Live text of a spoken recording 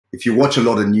if you watch a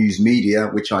lot of news media,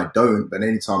 which I don't, but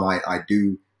anytime I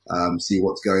do see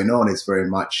what's going on, it's very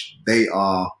much they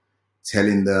are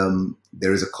telling them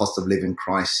there is a cost of living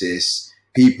crisis.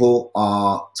 People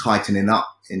are tightening up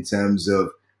in terms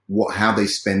of how they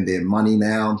spend their money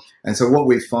now. And so what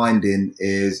we're finding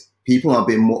is people are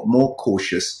being more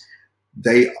cautious.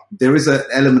 There is an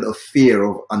element of fear,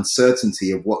 of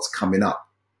uncertainty of what's coming up.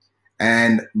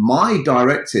 And my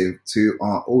directive to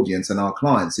our audience and our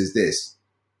clients is this: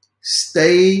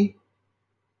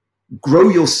 grow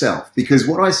yourself. Because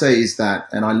what I say is that,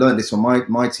 and I learned this from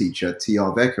my teacher,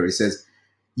 T.R. Becker, he says,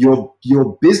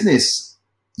 your business,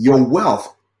 your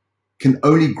wealth can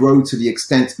only grow to the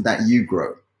extent that you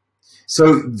grow.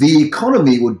 So the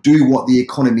economy will do what the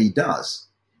economy does.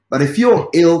 But if you're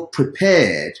ill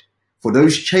prepared for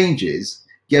those changes,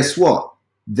 guess what?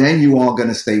 Then you are going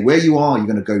to stay where you are, you're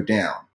going to go down.